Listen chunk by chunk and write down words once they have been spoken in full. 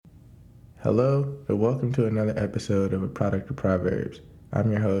Hello, and welcome to another episode of A Product of Proverbs.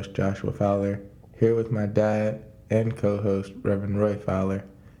 I'm your host, Joshua Fowler, here with my dad and co-host, Reverend Roy Fowler,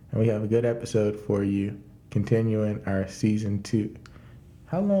 and we have a good episode for you, continuing our Season 2.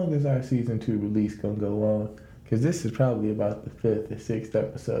 How long is our Season 2 release going to go on? Because this is probably about the 5th or 6th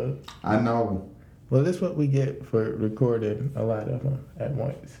episode. I know. Well, this is what we get for recording a lot of them at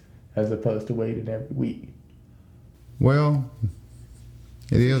once, as opposed to waiting every week. Well,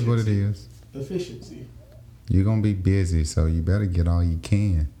 it is what it is. Efficiency. You're going to be busy, so you better get all you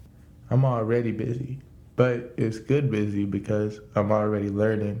can. I'm already busy, but it's good busy because I'm already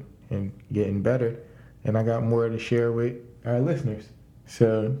learning and getting better, and I got more to share with our listeners.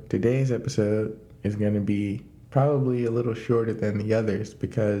 So today's episode is going to be probably a little shorter than the others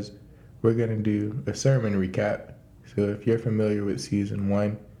because we're going to do a sermon recap. So if you're familiar with Season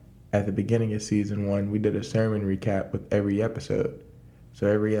 1, at the beginning of Season 1, we did a sermon recap with every episode. So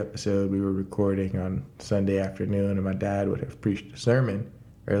every episode we were recording on Sunday afternoon, and my dad would have preached a sermon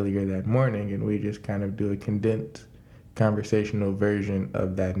earlier that morning, and we just kind of do a condensed conversational version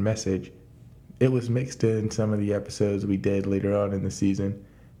of that message. It was mixed in some of the episodes we did later on in the season,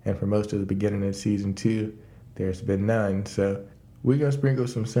 and for most of the beginning of Season 2, there's been none. So we're going to sprinkle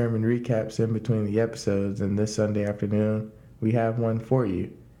some sermon recaps in between the episodes, and this Sunday afternoon, we have one for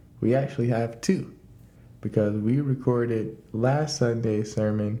you. We actually have two, because we recorded last Sunday's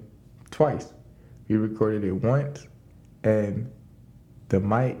sermon twice. We recorded it once, and the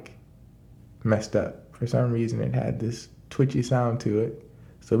mic messed up. For some reason, it had this twitchy sound to it.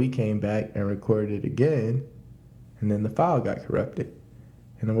 So we came back and recorded it again, and then the file got corrupted.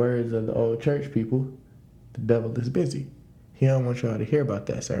 In the words of the old church people, the devil is busy. He don't want y'all to hear about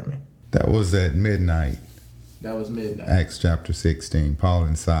that sermon. That was at midnight. That was midnight. Acts chapter 16, Paul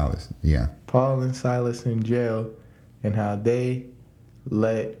and Silas. Yeah. Paul and Silas in jail, and how they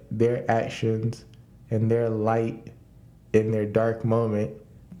let their actions and their light in their dark moment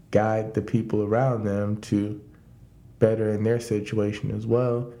guide the people around them to better in their situation as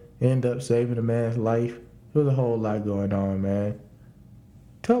well. End up saving a man's life. There was a whole lot going on, man.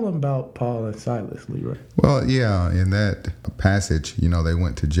 Tell them about Paul and Silas, Leroy. Well, yeah, in that passage, they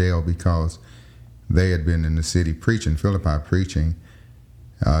went to jail because they had been in the city preaching, Philippi preaching,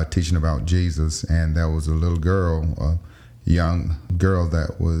 teaching about Jesus, and there was a little girl, a young girl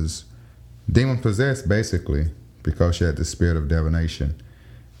that was demon-possessed, basically, because she had the spirit of divination.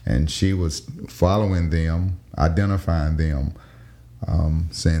 And she was following them, identifying them,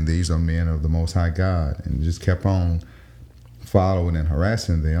 saying these are men of the Most High God, and just kept on following and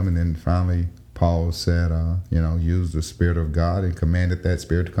harassing them. And then finally, Paul said, use the Spirit of God and commanded that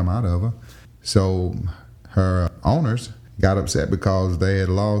spirit to come out of her. So her owners got upset because they had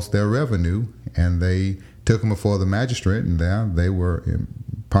lost their revenue, and they took them before the magistrate, and there they were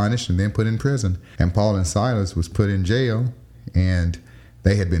punished and then put in prison. And Paul and Silas was put in jail, and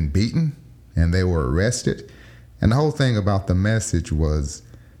they had been beaten, and they were arrested. And the whole thing about the message was,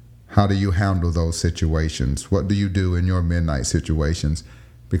 how do you handle those situations? What do you do in your midnight situations?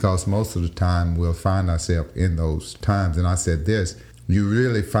 Because most of the time we'll find ourselves in those times. And I said this, you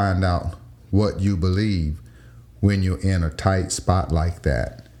really find out what you believe when you're in a tight spot like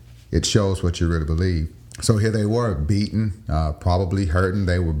that. It shows what you really believe. So here they were, beaten, probably hurting.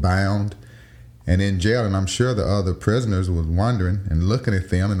 They were bound and in jail. And I'm sure the other prisoners were wondering and looking at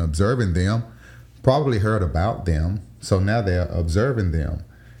them and observing them, probably heard about them. So now they're observing them.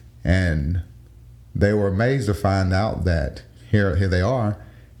 And they were amazed to find out that here they are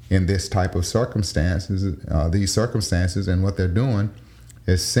in this type of circumstances, these circumstances, and what they're doing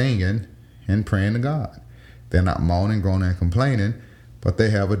is singing and praying to God. They're not moaning, groaning, and complaining, but they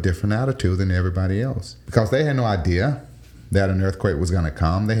have a different attitude than everybody else. Because they had no idea that an earthquake was going to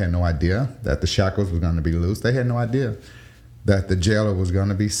come. They had no idea that the shackles were going to be loose. They had no idea that the jailer was going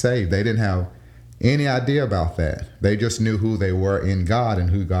to be saved. They didn't have any idea about that. They just knew who they were in God and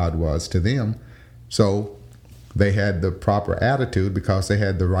who God was to them. So they had the proper attitude because they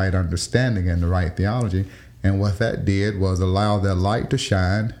had the right understanding and the right theology. And what that did was allow their light to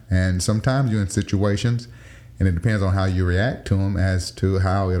shine. And sometimes you're in situations, and it depends on how you react to them as to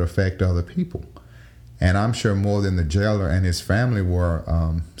how it affects other people. And I'm sure more than the jailer and his family were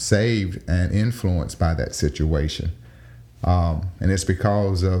saved and influenced by that situation. And it's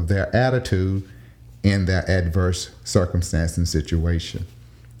because of their attitude in their adverse circumstance and situation.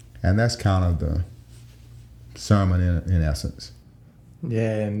 And that's kind of the sermon in essence.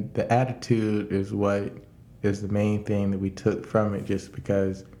 Yeah, and the attitude is what is the main thing that we took from it, just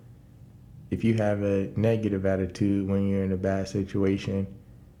because if you have a negative attitude when you're in a bad situation,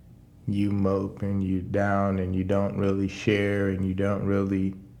 you mope and you down and you don't really share and you don't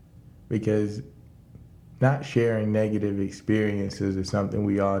really because not sharing negative experiences is something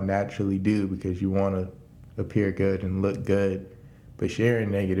we all naturally do because you want to appear good and look good. But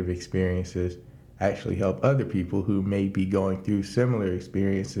sharing negative experiences actually help other people who may be going through similar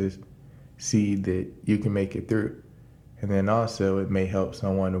experiences see that you can make it through. And then also it may help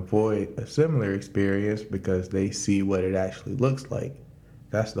someone avoid a similar experience because they see what it actually looks like.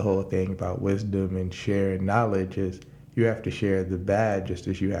 That's the whole thing about wisdom and sharing knowledge is you have to share the bad just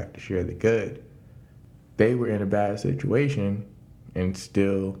as you have to share the good. They were in a bad situation and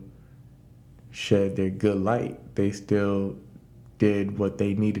still shed their good light. They still did what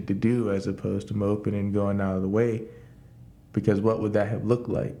they needed to do as opposed to moping and going out of the way, because what would that have looked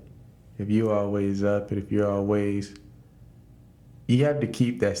like? If you're always up and if you're always, you have to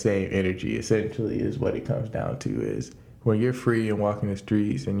keep that same energy essentially is what it comes down to. Is when you're free and walking the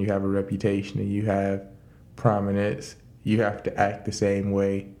streets and you have a reputation and you have prominence, you have to act the same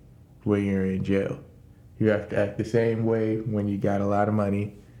way when you're in jail. You have to act the same way when you got a lot of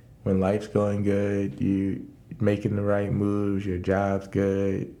money, when life's going good, you making the right moves, your job's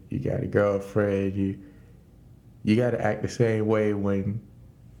good, you got a girlfriend, you got to act the same way when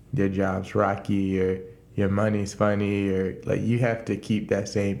your job's rocky or your money's funny, or like you have to keep that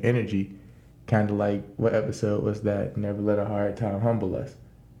same energy. Kind of like, what episode was that? Never let a hard time humble us.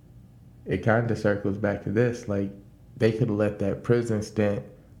 It kind of circles back to this, like they could have let that prison stint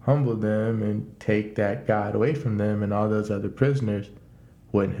humble them and take that God away from them, and all those other prisoners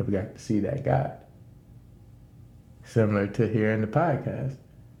wouldn't have got to see that God. Similar to here in the podcast.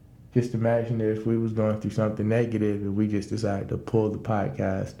 Just imagine if we was going through something negative and we just decided to pull the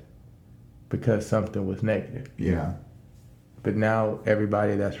podcast because something was negative. Yeah. But now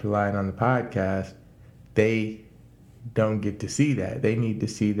everybody that's relying on the podcast, they don't get to see that. They need to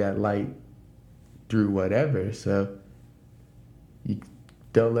see that light through whatever. So you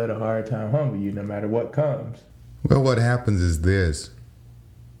don't let a hard time humble you no matter what comes. Well, what happens is this.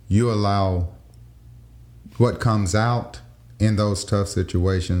 You allow what comes out in those tough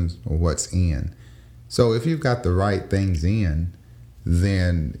situations or what's in. So if you've got the right things in,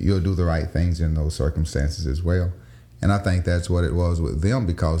 then you'll do the right things in those circumstances as well. And I think that's what it was with them,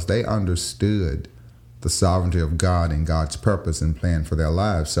 because they understood the sovereignty of God and God's purpose and plan for their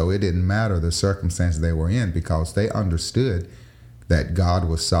lives. So it didn't matter the circumstances they were in, because they understood that God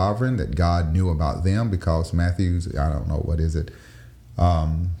was sovereign, that God knew about them, because Matthew's, I don't know, what is it,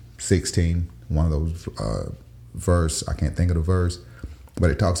 16, one of those verse, I can't think of the verse, but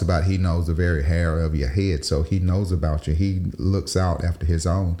it talks about he knows the very hair of your head. So he knows about you. He looks out after his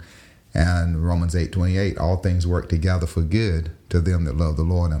own. And Romans 8:28, all things work together for good to them that love the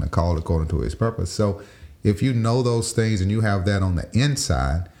Lord and are called according to his purpose. So if you know those things and you have that on the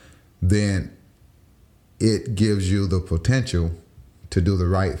inside, then it gives you the potential to do the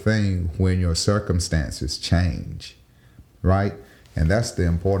right thing when your circumstances change, right? And that's the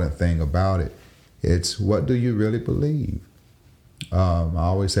important thing about it. It's, what do you really believe? I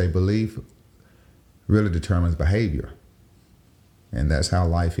always say belief really determines behavior. And that's how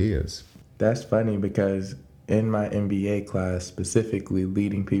life is. That's funny, because in my MBA class, specifically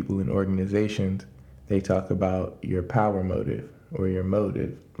leading people in organizations, they talk about your power motive or your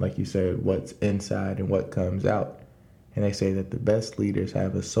motive. Like you said, what's inside and what comes out. And they say that the best leaders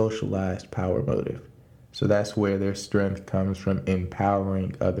have a socialized power motive. So that's where their strength comes from,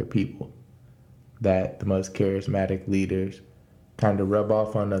 empowering other people. That the most charismatic leaders kind of rub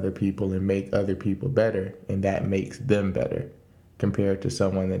off on other people and make other people better, and that makes them better, compared to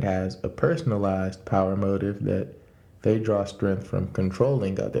someone that has a personalized power motive, that they draw strength from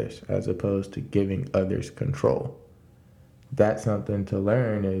controlling others as opposed to giving others control. That's something to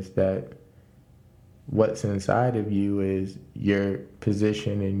learn, is that what's inside of you is your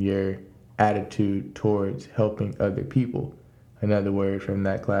position and your attitude towards helping other people. Another word from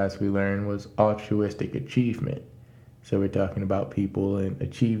that class we learned was altruistic achievement. So we're talking about people and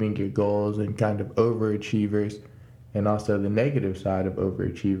achieving your goals and kind of overachievers, and also the negative side of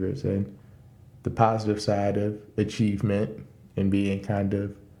overachievers and the positive side of achievement, and being kind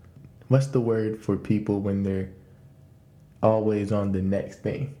of, what's the word for people when they're always on the next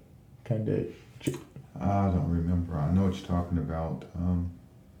thing? Kind of. I don't remember. I know what you're talking about.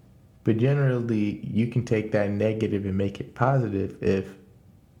 But generally, you can take that negative and make it positive if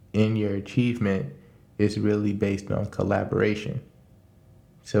in your achievement it's really based on collaboration.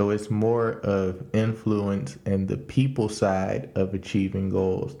 So it's more of influence and the people side of achieving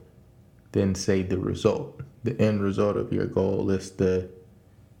goals than, say, the result. The end result of your goal is the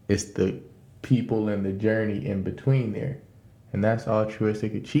people and the journey in between there. And that's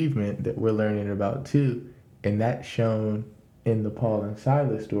altruistic achievement that we're learning about too. And that's shown in the Paul and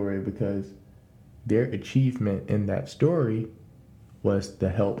Silas story because their achievement in that story was the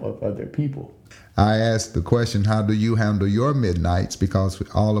help of other people. I asked the question, how do you handle your midnights? Because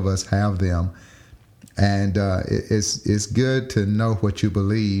all of us have them. And it's good to know what you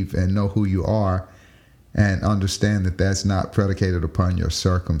believe and know who you are and understand that that's not predicated upon your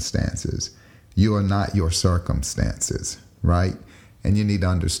circumstances. You are not your circumstances, right? And you need to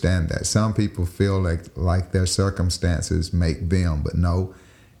understand that. Some people feel like their circumstances make them, but no,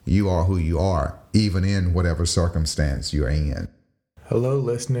 you are who you are, even in whatever circumstance you're in. Hello,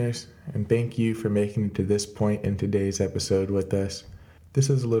 listeners, and thank you for making it to this point in today's episode with us. This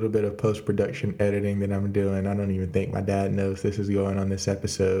is a little bit of post-production editing that I'm doing. I don't even think my dad knows this is going on this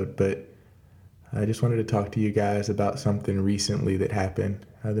episode, but I just wanted to talk to you guys about something recently that happened,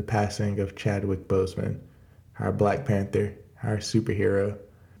 the passing of Chadwick Boseman, our Black Panther, our superhero.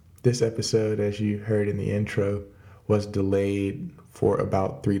 This episode, as you heard in the intro, was delayed for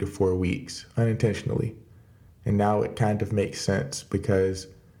about 3 to 4 weeks, unintentionally. And now it kind of makes sense because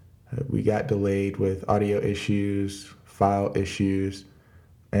we got delayed with audio issues, file issues,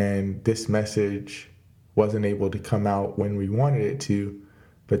 and this message wasn't able to come out when we wanted it to,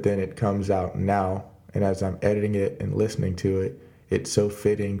 but then it comes out now. And as I'm editing it and listening to it, it's so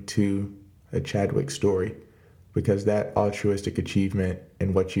fitting to a Chadwick story because that altruistic achievement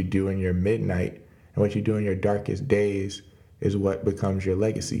and what you do in your midnight and what you do in your darkest days is what becomes your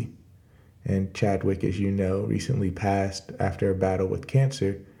legacy. And Chadwick, as you know, recently passed after a battle with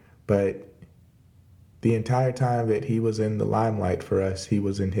cancer, but the entire time that he was in the limelight for us, he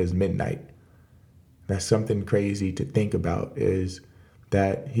was in his midnight. That's something crazy to think about, is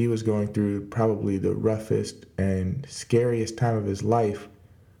that he was going through probably the roughest and scariest time of his life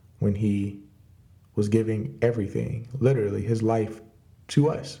when he was giving everything, literally his life,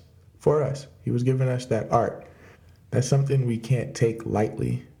 to us, for us. He was giving us that art. That's something we can't take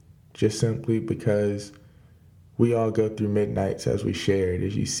lightly, just simply because we all go through midnights, as we shared,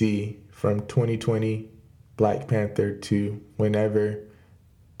 as you see, from 2020 Black Panther to whenever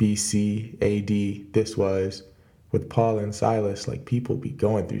BC, AD this was, with Paul and Silas, like, people be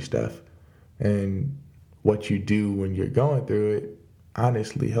going through stuff. And what you do when you're going through it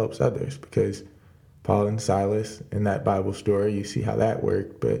honestly helps others, because Paul and Silas in that Bible story, you see how that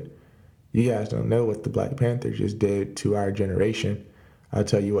worked, but you guys don't know what the Black Panther just did to our generation. I'll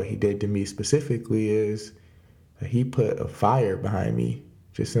tell you what he did to me specifically is he put a fire behind me,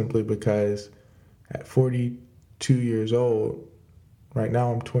 just simply because at 42 years old, right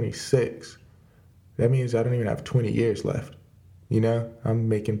now I'm 26, that means I don't even have 20 years left. You know, I'm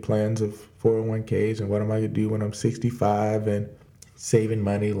making plans of 401ks and what am I going to do when I'm 65 and saving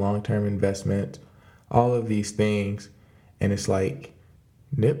money, long-term investments, all of these things. And it's like,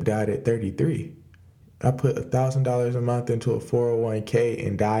 Nip died at 33. I put $1,000 a month into a 401k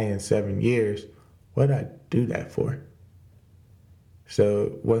and die in 7 years. What did I do that for?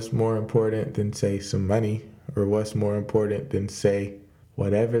 So what's more important than, say, some money? Or what's more important than, say,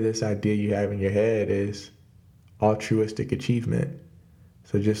 whatever this idea you have in your head is altruistic achievement?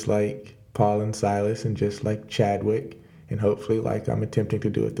 So just like Paul and Silas and just like Chadwick, and hopefully like I'm attempting to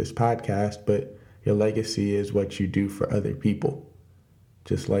do with this podcast, but your legacy is what you do for other people.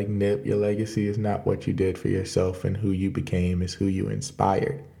 Just like Nip, your legacy is not what you did for yourself, and who you became is who you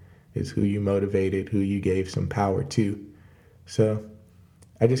inspired, is who you motivated, who you gave some power to. So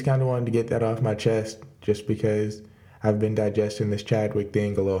I just kind of wanted to get that off my chest, just because I've been digesting this Chadwick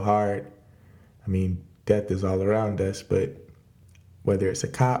thing a little hard. I mean, death is all around us, but whether it's a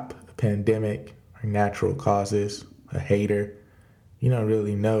cop, a pandemic, or natural causes, a hater, you don't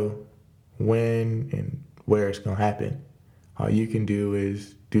really know when and where it's going to happen. All you can do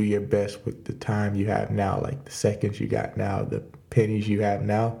is do your best with the time you have now, like the seconds you got now, the pennies you have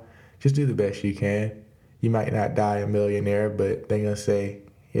now. Just do the best you can. You might not die a millionaire, but they're going to say,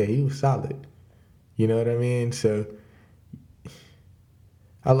 yeah, he was solid. You know what I mean? So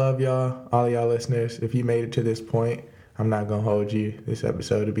I love y'all, all of y'all listeners. If you made it to this point, I'm not going to hold you. This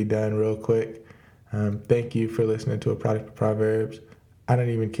episode will be done real quick. Thank you for listening to A Product of Proverbs. I don't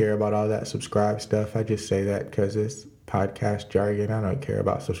even care about all that subscribe stuff. I just say that because it's podcast jargon. I don't care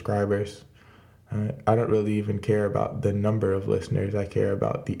about subscribers. I don't really even care about the number of listeners. I care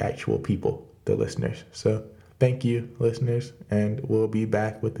about the actual people, the listeners. So thank you, listeners, and we'll be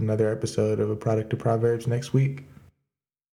back with another episode of A Product of Proverbs next week.